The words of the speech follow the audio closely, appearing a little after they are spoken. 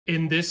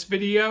In this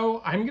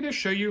video, I'm going to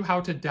show you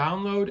how to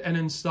download and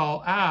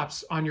install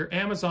apps on your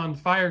Amazon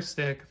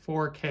FireStick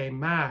 4K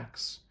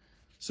Max.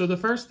 So the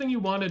first thing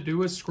you want to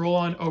do is scroll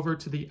on over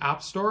to the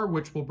App Store,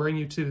 which will bring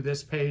you to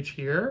this page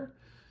here.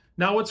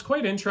 Now, what's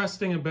quite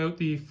interesting about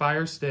the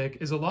FireStick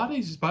is a lot of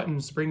these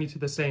buttons bring you to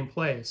the same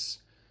place.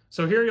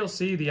 So here you'll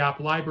see the app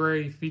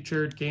library,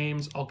 featured,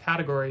 games, all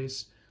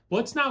categories.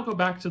 Let's now go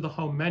back to the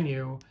home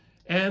menu.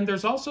 And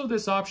there's also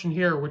this option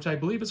here, which I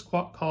believe is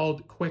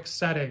called Quick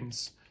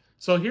Settings.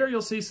 So here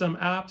you'll see some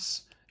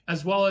apps,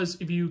 as well as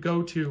if you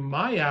go to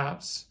My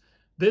Apps,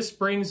 this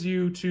brings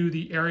you to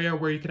the area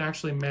where you can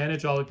actually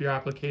manage all of your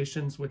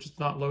applications, which is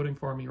not loading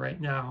for me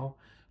right now.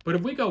 But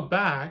if we go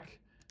back,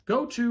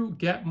 go to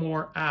Get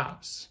More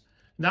Apps.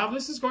 Now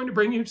this is going to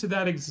bring you to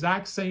that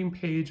exact same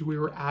page we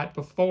were at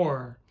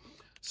before.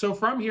 So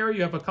from here,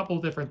 you have a couple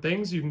of different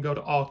things. You can go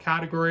to all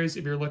categories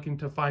if you're looking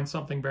to find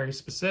something very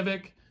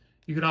specific.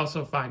 You can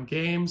also find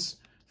games,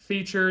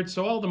 featured,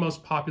 so all the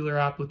most popular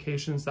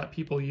applications that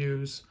people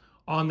use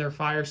on their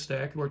Fire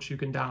Stick, which you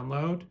can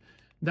download.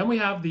 Then we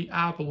have the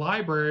app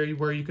library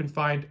where you can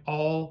find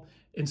all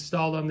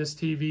installed on this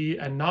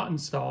TV and not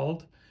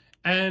installed.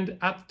 And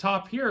at the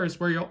top here is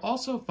where you'll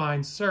also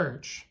find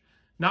search.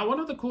 Now,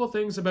 one of the cool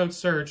things about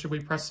search, if we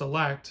press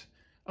select,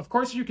 of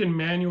course you can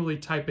manually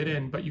type it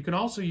in, but you can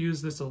also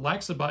use this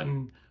Alexa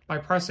button by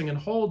pressing and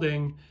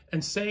holding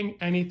and saying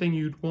anything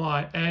you'd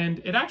want.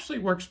 And it actually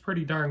works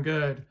pretty darn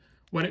good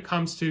when it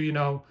comes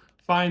to,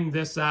 find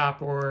this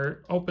app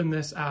or open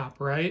this app,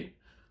 right?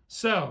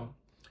 So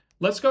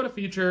let's go to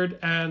featured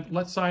and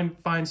let's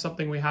find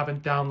something we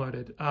haven't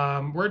downloaded.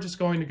 We're just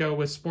going to go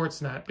with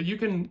Sportsnet, but you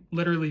can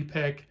literally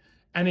pick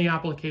any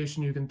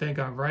application you can think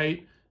of,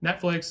 right?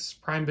 Netflix,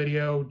 Prime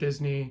Video,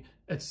 Disney,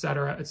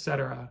 etc.,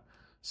 etc.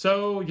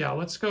 So yeah,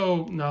 let's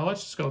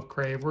just go with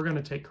Crave. We're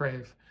gonna take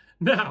Crave.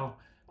 Now,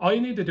 all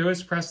you need to do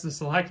is press the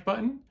select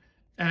button.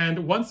 And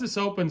once this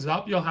opens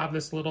up, you'll have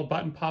this little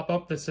button pop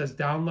up that says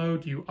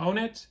download, you own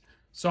it.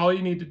 So all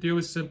you need to do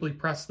is simply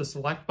press the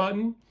select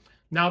button.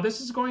 Now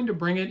this is going to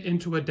bring it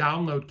into a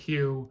download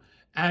queue.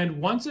 And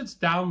once it's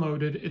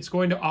downloaded, it's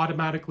going to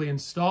automatically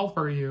install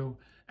for you.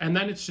 And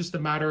then it's just a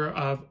matter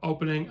of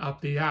opening up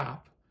the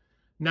app.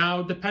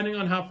 Now, depending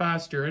on how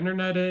fast your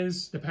internet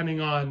is, depending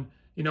on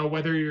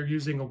whether you're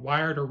using a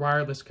wired or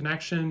wireless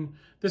connection,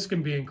 this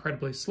can be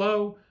incredibly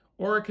slow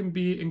or it can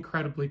be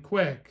incredibly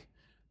quick.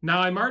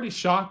 Now, I'm already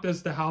shocked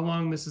as to how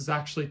long this is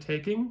actually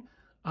taking.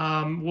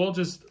 We'll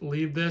just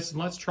leave this and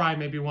let's try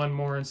maybe one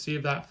more and see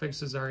if that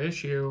fixes our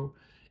issue.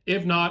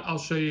 If not, I'll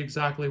show you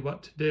exactly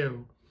what to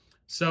do.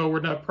 So we're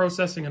now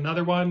processing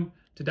another one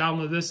to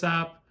download this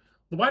app.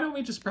 Why don't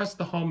we just press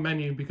the home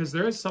menu, because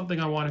there is something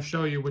I want to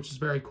show you which is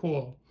very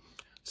cool.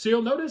 So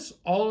you'll notice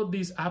all of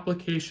these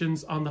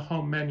applications on the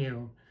home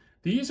menu.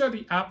 These are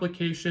the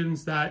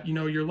applications that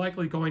you're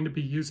likely going to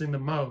be using the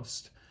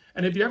most.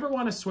 And if you ever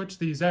want to switch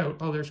these out,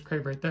 oh, there's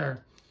Crave right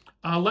there.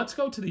 Let's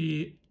go to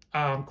the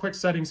quick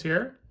settings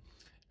here.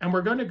 And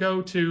we're going to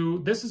go to,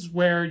 this is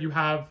where you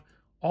have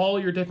all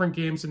your different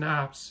games and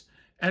apps.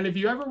 And if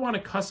you ever want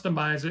to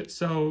customize it,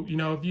 so,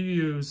 if you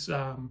use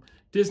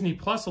Disney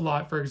Plus a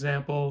lot, for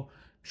example,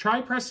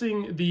 try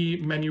pressing the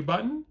menu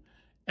button.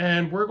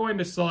 And we're going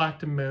to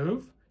select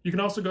move. You can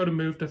also go to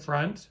move to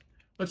front.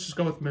 Let's just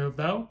go with move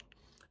though.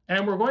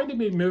 And we're going to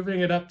be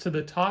moving it up to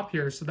the top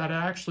here so that it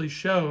actually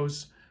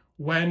shows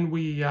when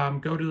we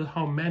go to the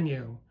home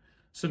menu.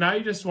 So now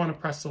you just want to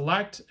press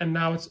select and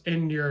now it's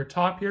in your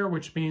top here,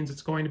 which means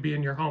it's going to be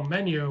in your home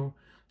menu.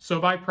 So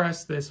if I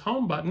press this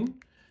home button,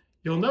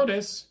 you'll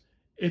notice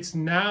it's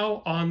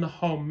now on the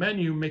home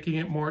menu, making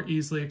it more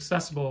easily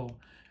accessible.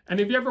 And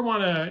if you ever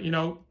want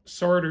to,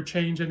 sort or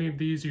change any of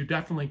these, you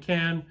definitely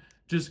can.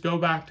 Just go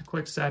back to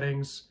quick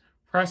settings,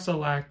 press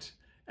select,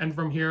 and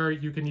from here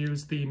you can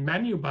use the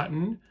menu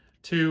button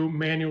to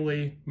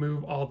manually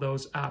move all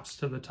those apps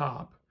to the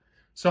top.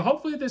 So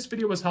hopefully this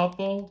video was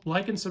helpful.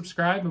 Like and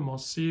subscribe, and we'll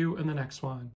see you in the next one.